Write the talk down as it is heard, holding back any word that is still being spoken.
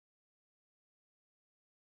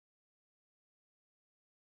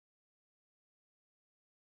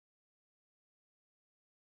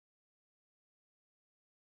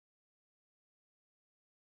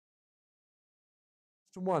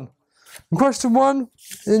Question 1. In question 1,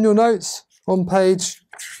 in your notes on page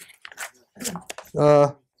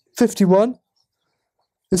 51,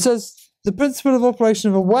 it says the principle of operation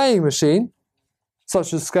of a weighing machine,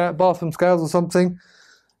 such as bathroom scales or something,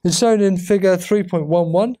 is shown in figure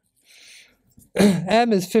 3.11.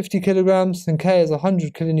 M is 50 kilograms and K is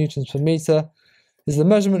 100 kilonewtons per meter. Is the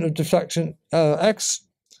measurement of deflection X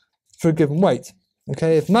for a given weight.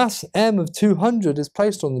 Okay, if mass M of 200 is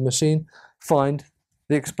placed on the machine, find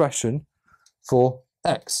the expression for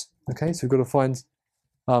X. Okay, so we've got to find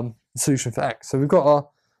the solution for X. So we've got our,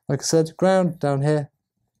 like I said, ground down here.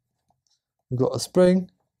 We've got a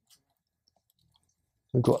spring.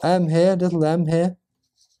 We've got M here, little m here.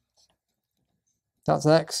 That's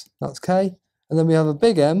X, that's K. And then we have a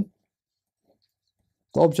big M,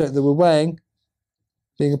 the object that we're weighing,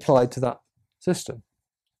 being applied to that system.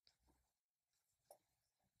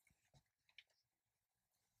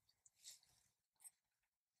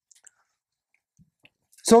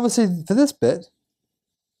 So obviously for this bit,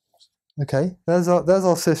 okay, there's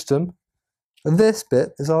our system, and this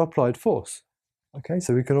bit is our applied force. Okay,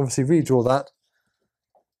 so we can obviously redraw that.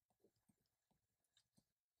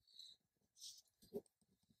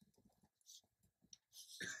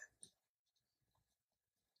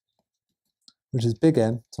 Which is big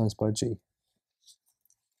M times by G.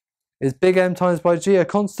 Is big M times by G a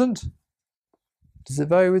constant? Does it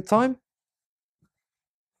vary with time?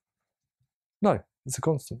 No, it's a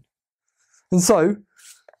constant. And so,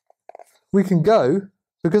 we can go,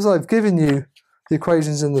 because I've given you the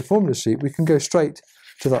equations in the formula sheet, we can go straight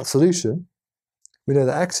to that solution. We know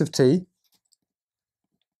that X of t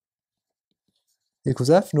equals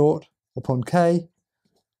F naught upon K,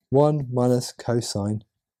 1 minus cosine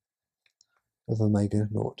of omega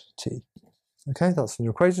naught t. Okay, that's in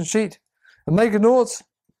your equation sheet. Omega naught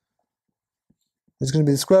is going to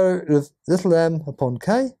be the square root of little m upon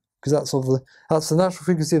k, because that's the natural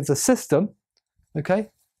frequency of the system.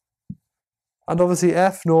 Okay, and obviously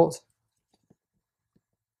F naught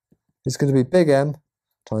is going to be big M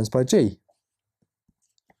times by G.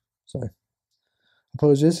 So,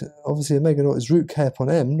 apologies. Obviously, omega naught is root k upon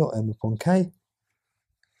m, not m upon k.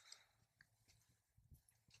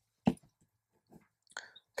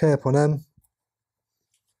 K upon m.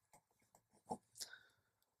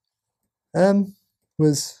 M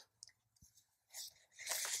was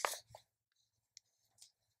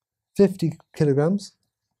 50 kilograms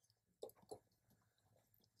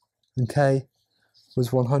and K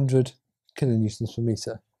was 100 kilonewtons per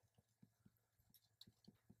meter.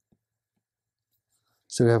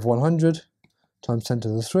 So we have 100 times 10 to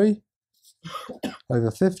the 3 over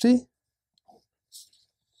 50.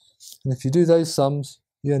 And if you do those sums,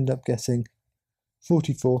 you end up getting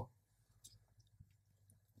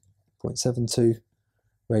 44.72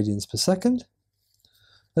 radians per second.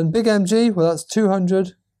 And big mg, well, that's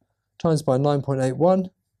 200 times by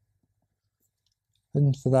 9.81.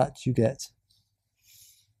 And for that, you get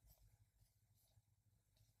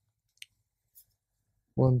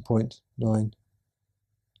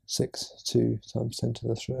 1.962 times 10 to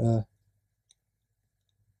the 3.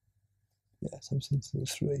 Times 10 to the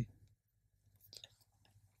 3.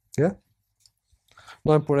 Yeah?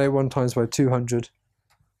 9.81 times by 200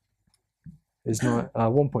 is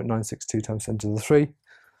 1.962 times 10 to the 3.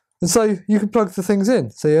 And so you can plug the things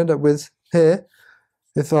in. So you end up with here,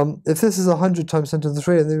 if this is 100 times 10 to the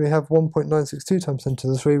 3, and then we have 1.962 times 10 to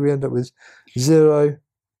the 3, we end up with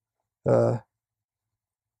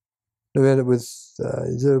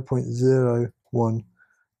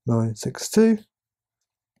 0.01962,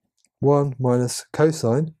 1 minus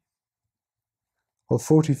cosine of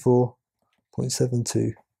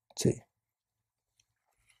 44.72 t.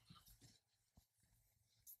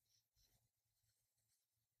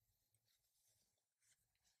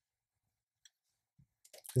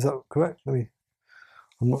 Is that correct? I'm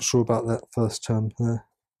not sure about that first term there.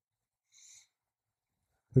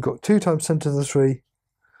 We've got 2 times 10 to the 3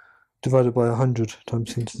 divided by 100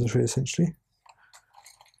 times 10 to the 3 essentially.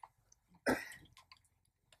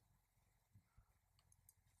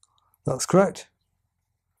 That's correct.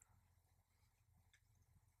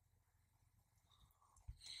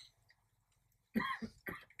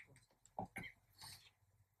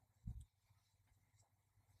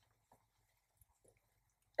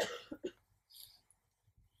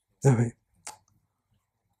 Okay.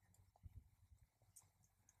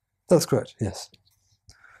 That's correct, yes.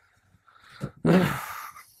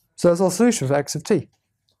 So that's our solution for x of t.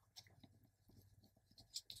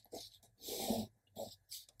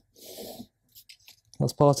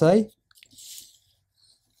 That's part A.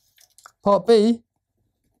 Part B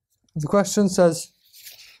of the question says,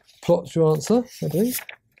 plot your answer, I believe.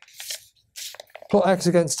 Plot x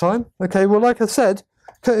against time. Okay, well, like I said,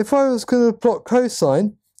 if I was going to plot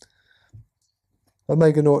cosine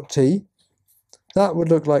omega naught t, that would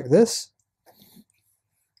look like this.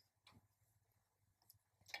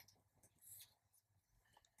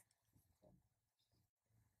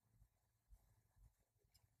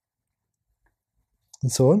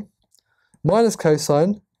 And so on. Minus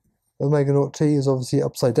cosine omega naught t is obviously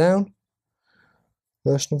upside down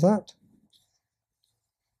version of that.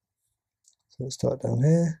 So let's start down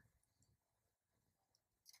here.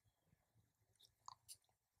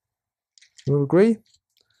 We'll agree.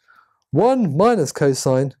 1 minus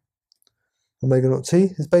cosine omega naught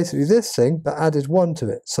t is basically this thing, but added 1 to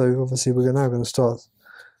it. So obviously we're now going to start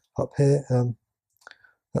up here.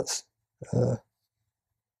 That's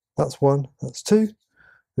 1, that's 2.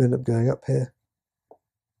 We end up going up here.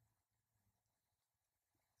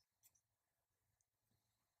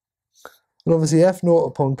 And obviously f naught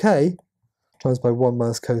upon k times by 1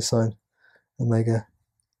 minus cosine omega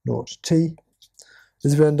naught t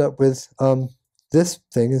is we end up with this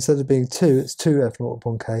thing, instead of being 2, it's 2 f naught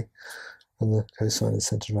upon k, and the cosine is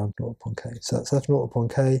centered around naught upon k. So that's f naught upon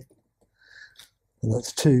k, and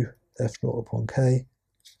that's 2 f naught upon k.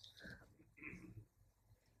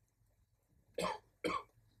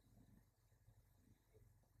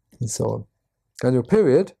 And so on. And your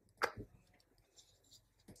period,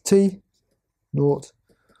 t naught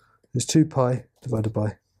is 2 pi divided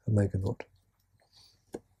by omega naught.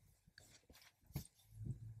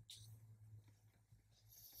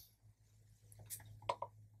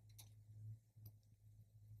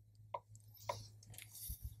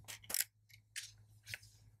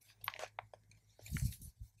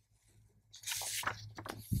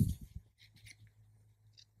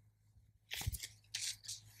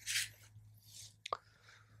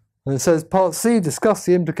 And it says, part C, discuss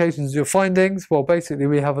the implications of your findings. Well, basically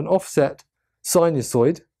we have an offset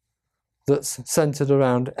sinusoid that's centered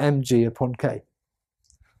around mg upon k.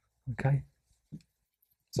 Okay?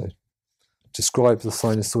 So describe the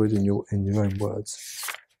sinusoid in your own words.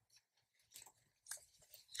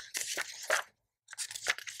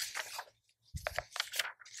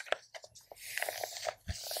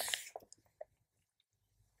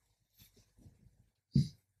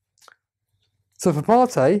 So for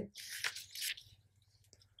part A,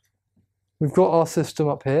 we've got our system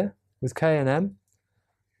up here with k and m,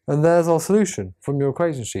 and there's our solution from your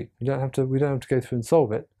equation sheet. We don't have to go through and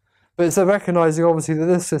solve it, but it's recognizing obviously that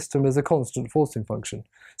this system is a constant forcing function,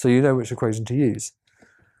 so you know which equation to use.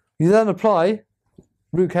 You then apply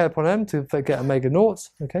root k upon m to get omega naught.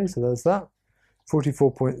 Okay, so there's that,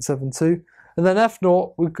 44.72, and then f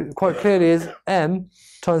naught quite clearly is m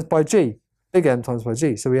times by g, big M times by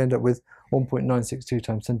g. So we end up with 1.962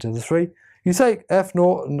 times 10 to the 3. You take f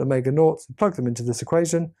naught and omega naught, plug them into this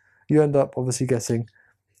equation, you end up obviously getting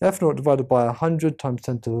f naught divided by 100 times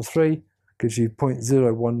 10 to the 3 gives you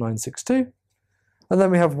 0.01962. And then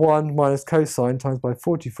we have 1 minus cosine times by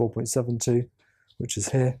 44.72, which is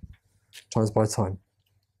here, times by time.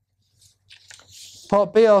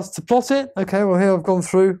 Part B asks to plot it. Okay, well here I've gone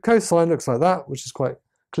through. Cosine looks like that, which is quite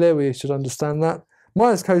clear. We should understand that.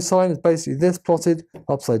 Minus cosine is basically this plotted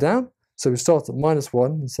upside down. So we start at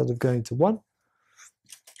 -1 instead of going to 1.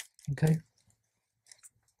 Okay.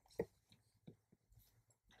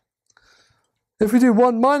 If we do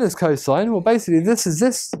 1 minus cosine, well basically this is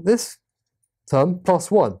this term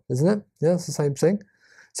plus 1, isn't it? Yeah, it's the same thing.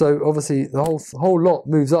 So obviously the whole lot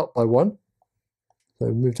moves up by 1. So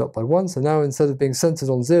we moved up by 1. So now instead of being centered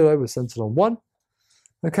on 0, we're centered on 1.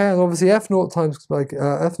 Okay, and obviously f naught times like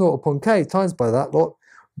f naught upon k times by that lot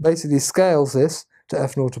basically scales this to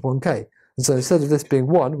f naught upon k. And so instead of this being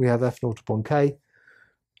 1, we have f naught upon k.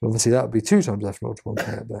 Obviously that would be 2 times f naught upon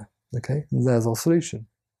k up there. Okay, and there's our solution.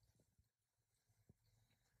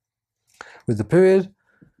 With the period.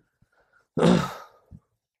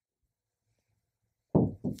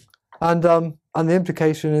 And the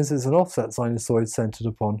implication is it's an offset sinusoid centered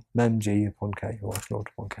upon mg upon k, or f naught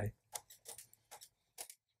upon k.